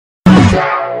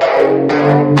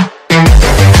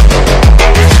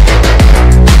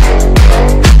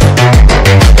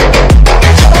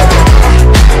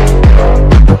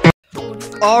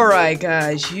Alright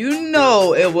guys, you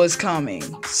know it was coming,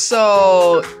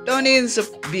 so don't even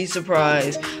be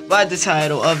surprised by the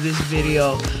title of this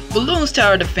video. Bloons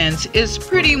Tower Defense is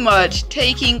pretty much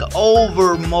taking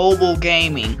over mobile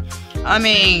gaming. I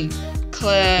mean,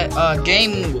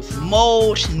 gaming with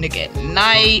modes, Nick at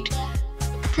Night.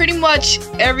 Pretty much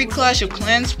every Clash of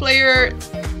Clans player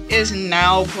is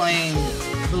now playing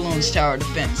Bloons Tower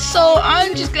Defense, so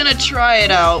I'm just gonna try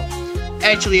it out.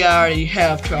 Actually, I already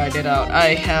have tried it out.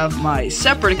 I have my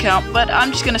separate account, but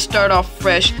I'm just gonna start off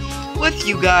fresh with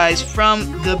you guys from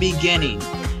the beginning.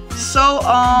 So,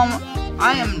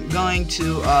 I am going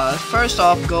to, first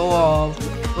off, go off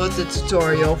with the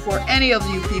tutorial for any of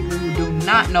you people who do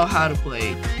not know how to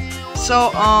play.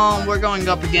 So, we're going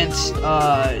up against,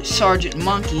 Sergeant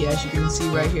Monkey, as you can see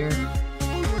right here.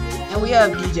 And we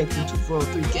have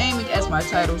DJ2403 Gaming as my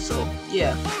title, so,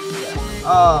 yeah.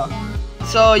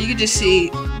 So you can just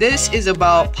see, this is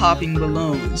about popping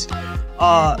balloons.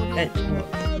 By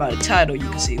the title you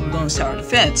can see, Bloons Tower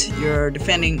Defense. You're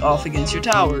defending off against your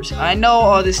towers. I know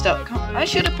all this stuff. I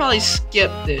should have probably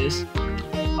skipped this.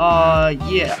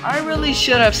 Yeah, I really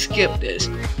should have skipped this.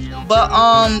 But,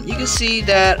 you can see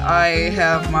that I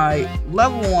have my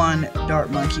level 1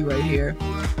 Dart Monkey right here.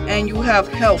 And you have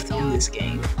health in this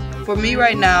game. For me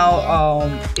right now,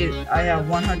 I have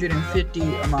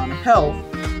 150 amount of health.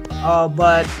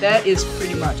 But that is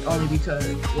pretty much only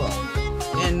because, well,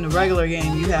 in the regular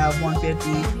game you have 150,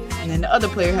 and then the other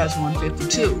player has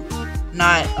 152.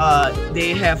 Not,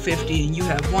 they have 50 and you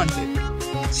have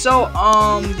 150. So,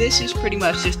 this is pretty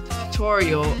much just a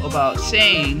tutorial about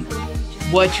saying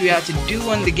what you have to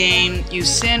do in the game. You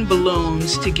send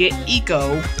balloons to get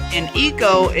eco, and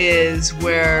eco is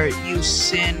where you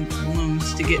send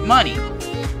balloons to get money.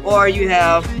 Or you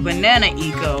have banana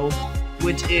eco,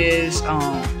 which is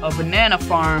a banana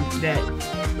farm that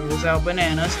throws out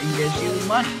bananas and gives you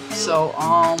money. So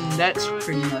that's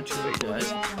pretty much what it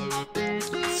does.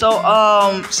 So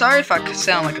sorry if I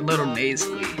sound like a little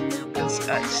nasally, because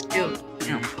I still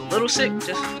am a little sick.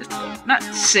 Just not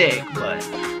sick, but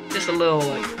just a little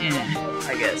like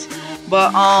I guess.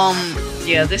 But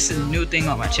yeah, this is a new thing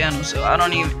on my channel, so I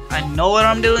know what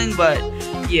I'm doing, but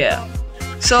yeah.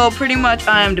 So pretty much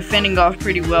I am defending off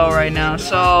pretty well right now.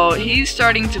 So he's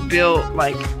starting to build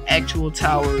like actual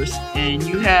towers, and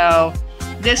you have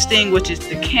this thing which is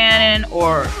the cannon,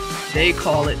 or they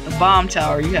call it the bomb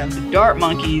tower. You have the dart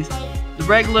monkeys, the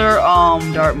regular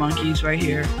dart monkeys right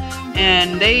here,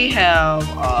 and they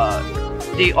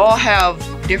all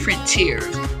have different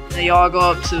tiers. They all go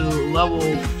up to level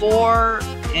 4,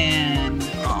 and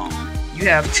you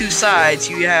have two sides.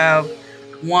 You have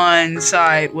one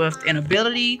side with an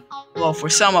ability. Well, for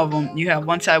some of them, you have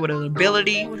one side with an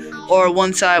ability, or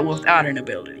one side without an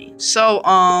ability. So,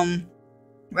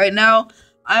 right now,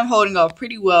 I'm holding off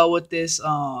pretty well with this,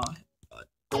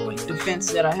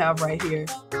 defense that I have right here.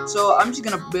 So, I'm just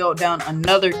gonna build down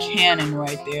another cannon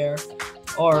right there,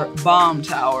 or bomb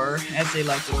tower, as they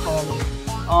like to call it,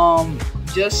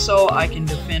 just so I can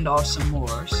defend off some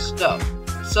more stuff.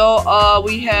 So,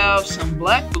 we have some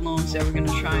black balloons that we're going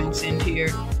to try and send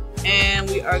here. And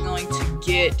we are going to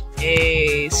get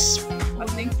I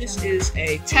think this is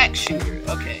a tack shooter.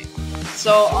 Okay.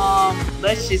 So,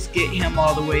 let's just get him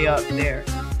all the way up there.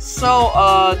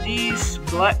 So, these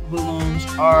black balloons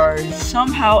are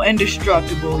somehow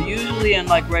indestructible. Usually in,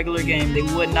 like, regular game, they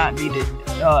would not be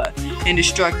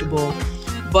indestructible.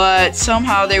 But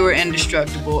somehow they were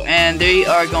indestructible, and they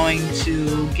are going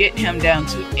to get him down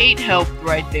to 8 health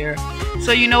right there.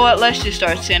 So you know what, let's just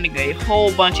start sending a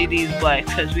whole bunch of these blacks,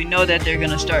 because we know that they're going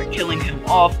to start killing him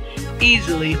off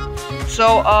easily.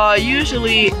 So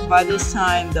usually by this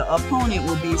time the opponent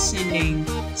will be sending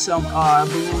some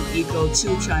balloon eco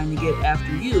 2 trying to get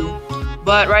after you.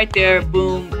 But right there,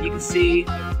 boom, you can see,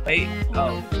 wait,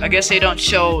 oh, I guess they don't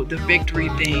show the victory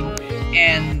thing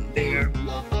and there.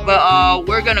 But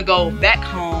we're gonna go back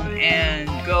home and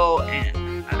go,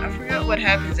 and I forgot what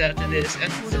happens after this.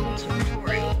 After the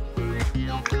tutorial.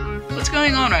 What's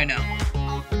going on right now?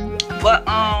 But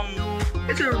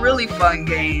it's a really fun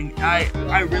game.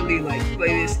 I really like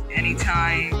play this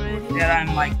anytime that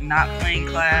I'm like not playing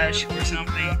Clash or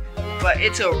something. But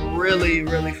it's a really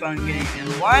fun game. And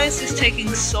why is this taking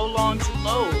so long to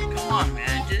load? Come on, man.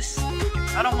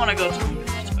 I don't want to go through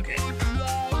this. Okay.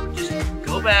 Just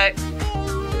go back.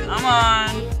 Come on.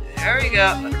 There we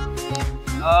go.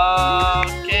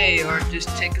 Okay, or just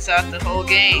take us out the whole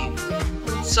game.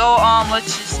 So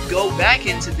let's just go back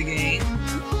into the game.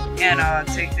 and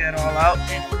take that all out.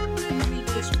 And let me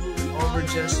just move over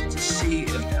just to see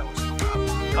if that was a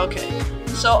problem. Okay,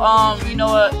 so you know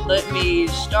what? Let me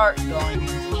start going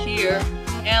into here,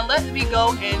 and let me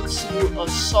go into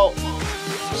assault mode.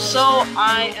 So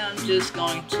I am just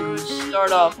going to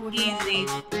start off easy,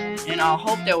 and I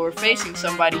hope that we're facing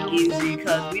somebody easy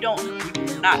because we do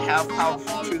not have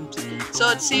powerful troops. So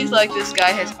it seems like this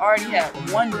guy has already had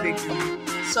one victory.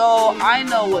 So I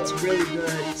know what's really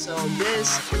good. So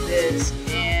this,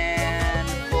 and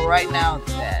for right now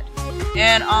that.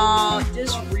 And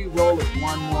just re-roll it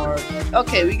one more.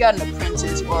 Okay, we got an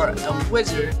apprentice or a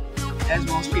wizard, as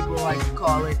most people like to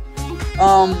call it.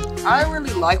 I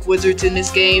really like wizards in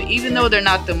this game, even though they're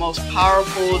not the most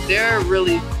powerful. They're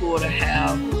really cool to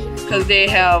have because they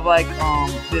have like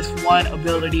this one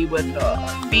ability with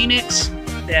a phoenix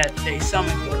that they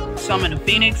summon a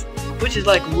phoenix, which is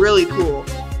like really cool.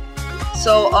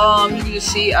 So you can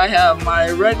see I have my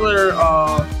regular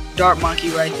dart monkey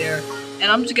right there,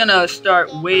 and I'm just gonna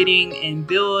start waiting and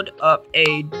build up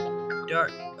a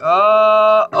dart.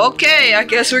 Okay, I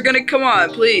guess we're gonna, come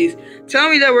on, please. Tell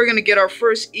me that we're gonna get our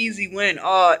first easy win.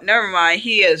 Never mind,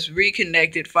 he has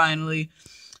reconnected finally.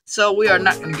 So we are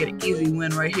not gonna get an easy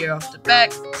win right here off the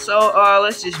back. So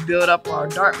let's just build up our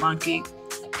dart monkey.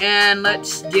 And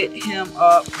let's get him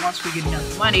up once we get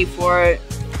enough money for it.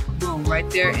 Boom, right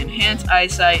there. Enhanced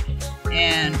eyesight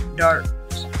and dart.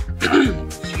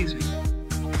 Excuse me.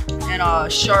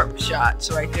 And sharp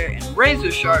shots right there. And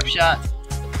razor sharp shots.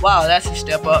 Wow, that's a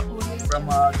step up from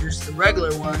just the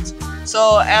regular ones.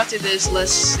 So after this,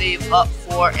 let's save up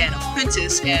for an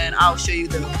apprentice, and I'll show you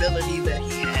the ability that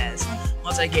he has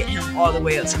once I get him all the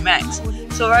way up to max.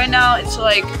 So right now, it's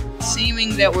like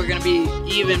seeming that we're gonna be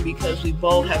even because we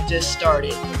both have just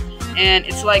started. And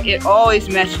it's like it always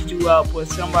matches you up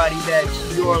with somebody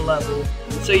that's your level.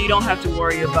 So you don't have to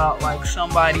worry about like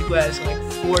somebody who has like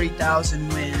 40,000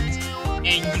 wins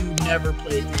and you never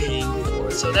played the game before.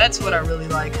 So that's what I really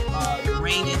like, the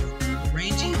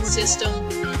ranging system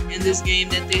in this game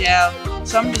that they have.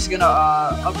 So I'm just gonna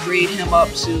upgrade him up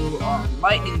to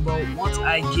lightning bolt once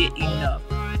I get enough.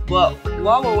 But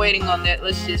while we're waiting on that,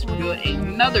 let's just build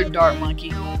another dart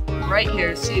monkey right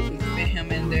here, see if we can fit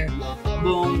him in there.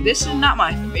 Boom. This is not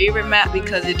my favorite map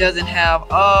because it doesn't have,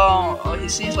 oh, he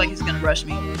seems like he's gonna rush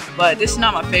me. But this is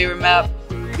not my favorite map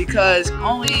because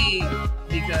how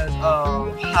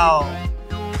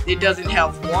it doesn't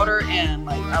have water, and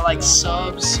like I like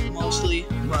subs mostly.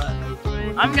 But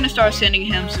I'm gonna start sending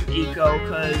him some eco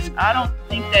because I don't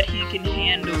think that he can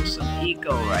handle some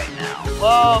eco right now.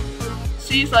 Well,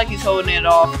 seems like he's holding it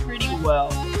off pretty well.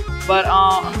 But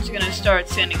I'm just gonna start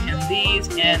sending him these,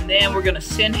 and then we're gonna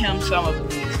send him some of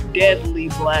these deadly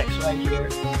blacks right here.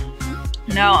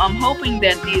 Now I'm hoping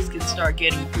that these can start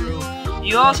getting through.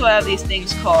 You also have these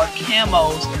things called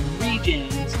camos and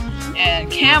regions.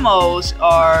 And camos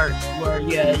are where,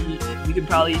 yeah, you can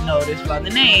probably notice by the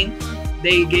name,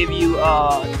 they give you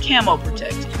camo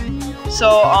protection.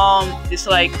 So it's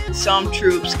like some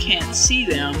troops can't see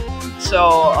them,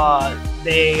 so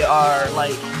they are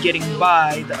like getting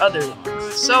by the other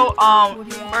ones. So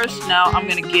first now I'm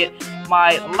gonna get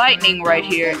my lightning right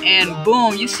here, and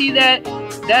boom, you see that?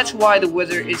 That's why the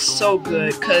wizard is so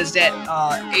good, because that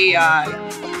AI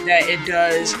that it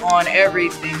does on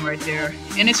everything right there,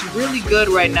 and it's really good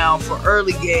right now for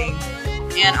early game.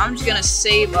 And I'm just gonna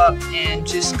save up and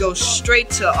just go straight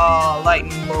to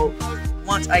lightning bolt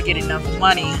once I get enough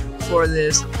money for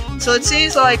this. So it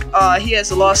seems like he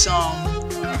has lost some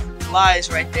lives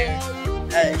right there.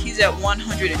 He's at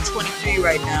 123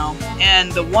 right now,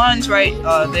 and the ones right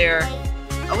there,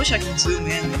 I wish I could zoom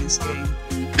in this game.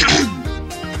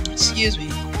 Excuse me,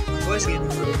 my voice getting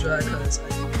a little dry because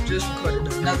I just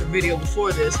recorded another video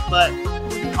before this. But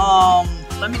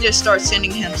let me just start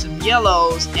sending him some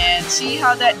yellows and see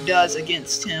how that does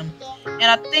against him. And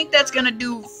I think that's gonna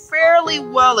do fairly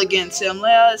well against him.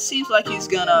 It seems like he's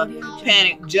gonna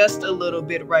panic just a little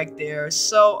bit right there.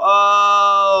 So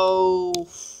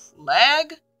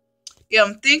lag? Yeah,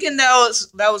 I'm thinking that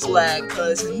was lag,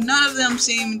 because none of them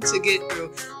seem to get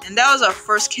through. And that was our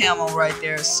first camo right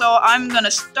there. So I'm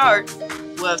gonna start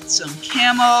with some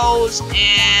camos,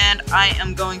 and I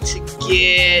am going to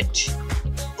get,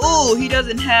 ooh, he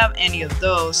doesn't have any of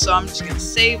those, so I'm just gonna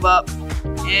save up,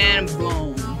 and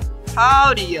boom.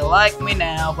 How do you like me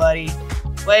now, buddy?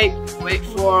 Wait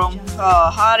for him.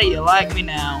 How do you like me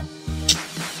now?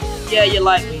 Yeah, you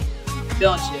like me,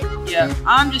 don't you? Yeah,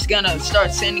 I'm just gonna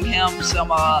start sending him some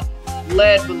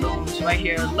lead balloons right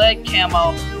here, lead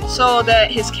camo, so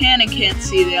that his cannon can't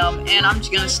see them. And I'm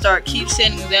just gonna keep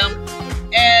sending them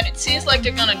and it seems like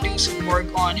they're gonna do some work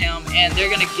on him, and they're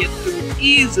gonna get through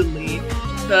easily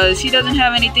because he doesn't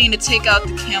have anything to take out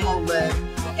the camo leg.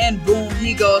 And boom,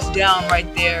 he goes down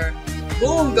right there.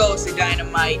 Boom goes the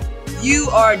dynamite. You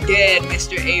are dead,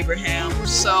 Mr. Abraham.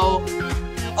 So,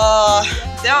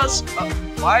 that was.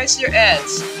 Why is there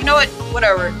ads? You know what?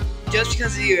 Whatever. Just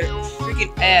because of your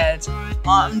freaking ads,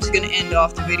 I'm just gonna end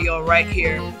off the video right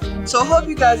here. So I hope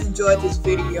you guys enjoyed this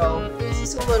video. This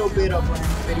is a little bit of a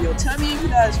video. Tell me if you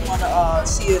guys want to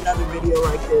see another video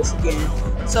like this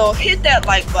again. So hit that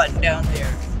like button down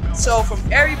there. So from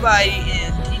everybody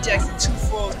in D Jackson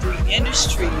 243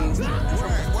 Industries and from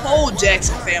the whole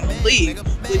Jackson family,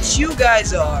 which you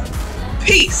guys are,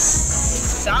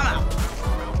 peace. I'm out.